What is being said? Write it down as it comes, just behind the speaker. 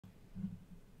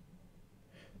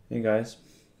Hey guys,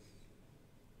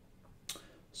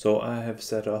 so I have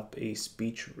set up a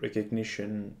speech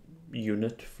recognition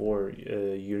unit for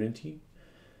Unity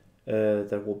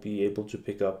that will be able to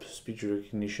pick up speech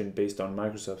recognition based on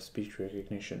Microsoft speech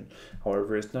recognition.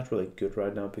 However, it's not really good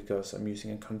right now because I'm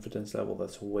using a confidence level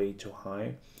that's way too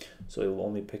high, so it will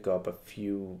only pick up a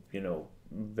few,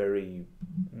 very,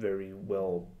 very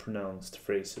well pronounced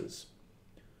phrases.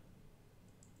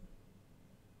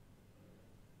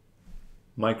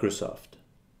 Microsoft.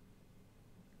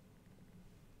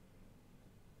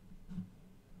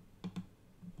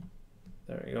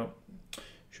 There we go.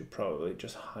 Should probably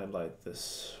just highlight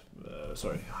this.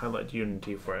 Highlight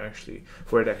Unity for it actually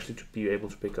to be able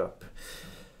to pick up.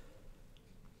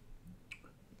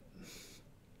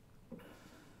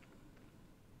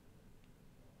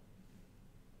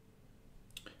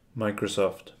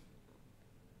 Microsoft.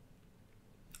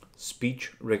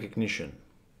 Speech recognition.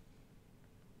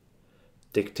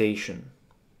 Dictation.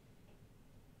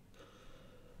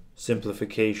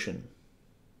 Simplification.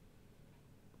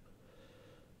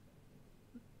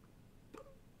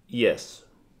 Yes.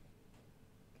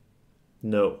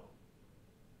 No.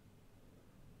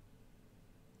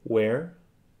 Where?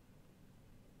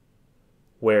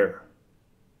 Where?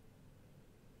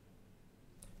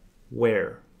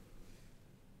 Where?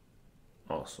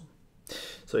 Awesome.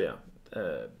 So yeah,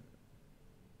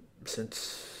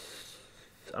 since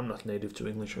I'm not native to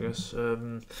English, I guess,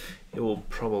 it will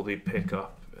probably pick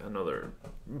up another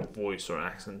voice or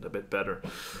accent a bit better.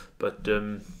 But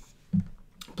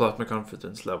plus my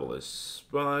confidence level is,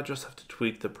 well, I just have to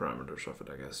tweak the parameters of it,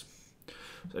 I guess.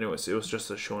 So anyways, it was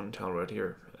just a show and tell right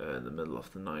here in the middle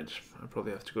of the night. I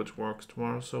probably have to go to work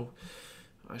tomorrow, so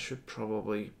I should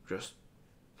probably just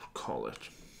call it.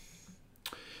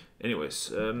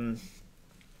 Anyways,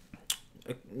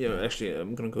 actually,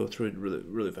 I'm gonna go through it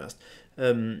really fast.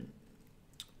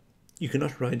 You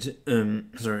cannot write.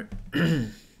 Sorry,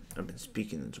 I've been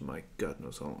speaking into my God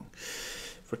knows how long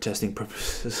for testing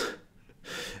purposes.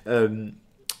 You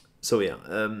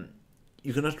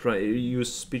cannot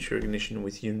use speech recognition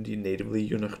with Unity natively.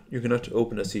 You cannot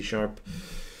open a C#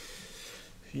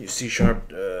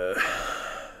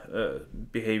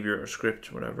 behavior or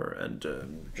script, whatever, and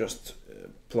just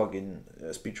plug in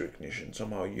speech recognition.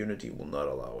 Somehow Unity will not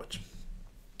allow it.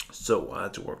 So I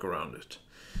had to work around it.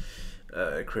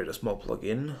 Create a small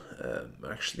plugin.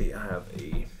 Actually, I have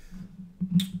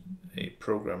a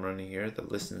program running here that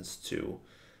listens to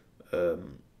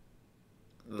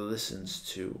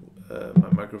my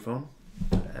microphone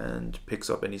and picks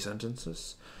up any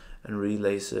sentences and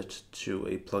relays it to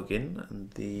a plugin,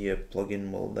 and the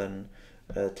plugin will then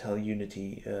tell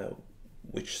Unity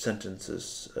which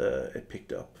sentences it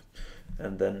picked up,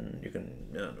 and then you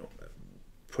can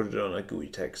put it on a GUI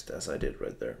text as I did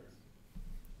right there.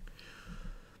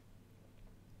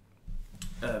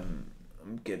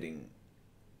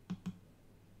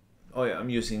 I'm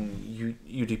using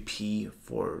UDP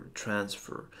for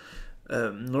transfer.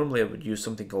 Normally I would use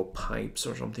something called pipes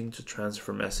or something to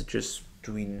transfer messages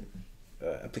between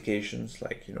applications,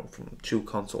 like from two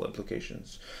console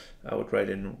applications. I would write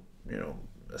in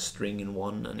a string in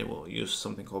one, and it will use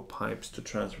something called pipes to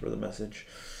transfer the message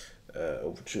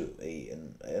over to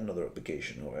another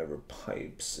application. However,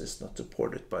 pipes is not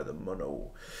supported by the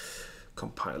Mono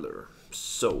compiler,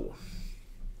 so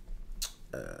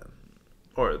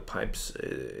or pipes,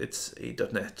 it's a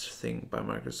 .NET thing by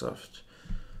Microsoft,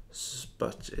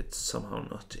 but it's somehow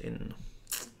not in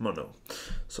Mono,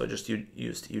 so I just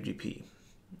used UDP.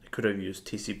 I could have used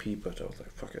TCP, but I was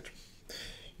like, fuck it.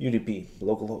 UDP,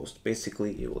 localhost.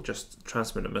 Basically, it will just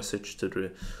transmit a message to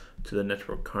the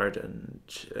network card, and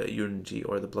Unity,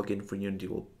 or the plugin for Unity,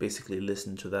 will basically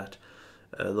listen to that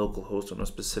local host on a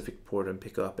specific port and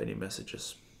pick up any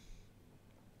messages.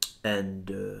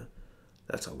 And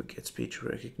that's how we get speech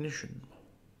recognition.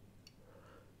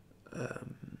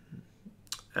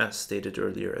 As stated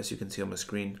earlier, as you can see on my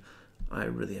screen, I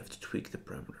really have to tweak the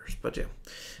parameters. But yeah,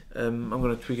 I'm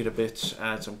going to tweak it a bit,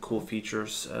 add some cool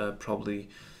features, probably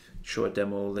show a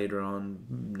demo later on,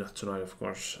 not tonight of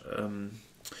course,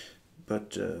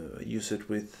 but use it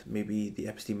with maybe the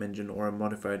Epstein engine or a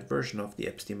modified version of the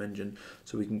Epstein engine,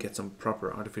 so we can get some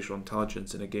proper artificial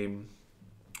intelligence in a game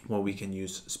where we can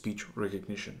use speech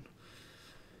recognition.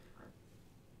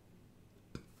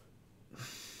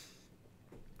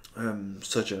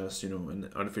 Such as,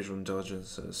 an artificial intelligence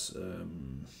says,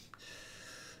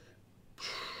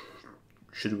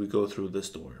 should we go through this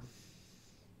door?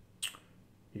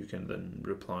 You can then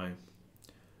reply,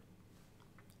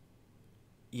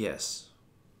 yes.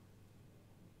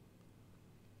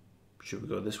 Should we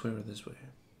go this way or this way?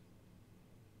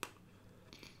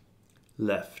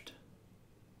 left.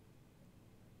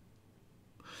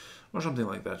 Or something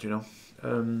like that, you know.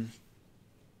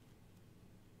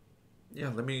 Yeah,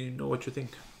 let me know what you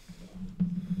think.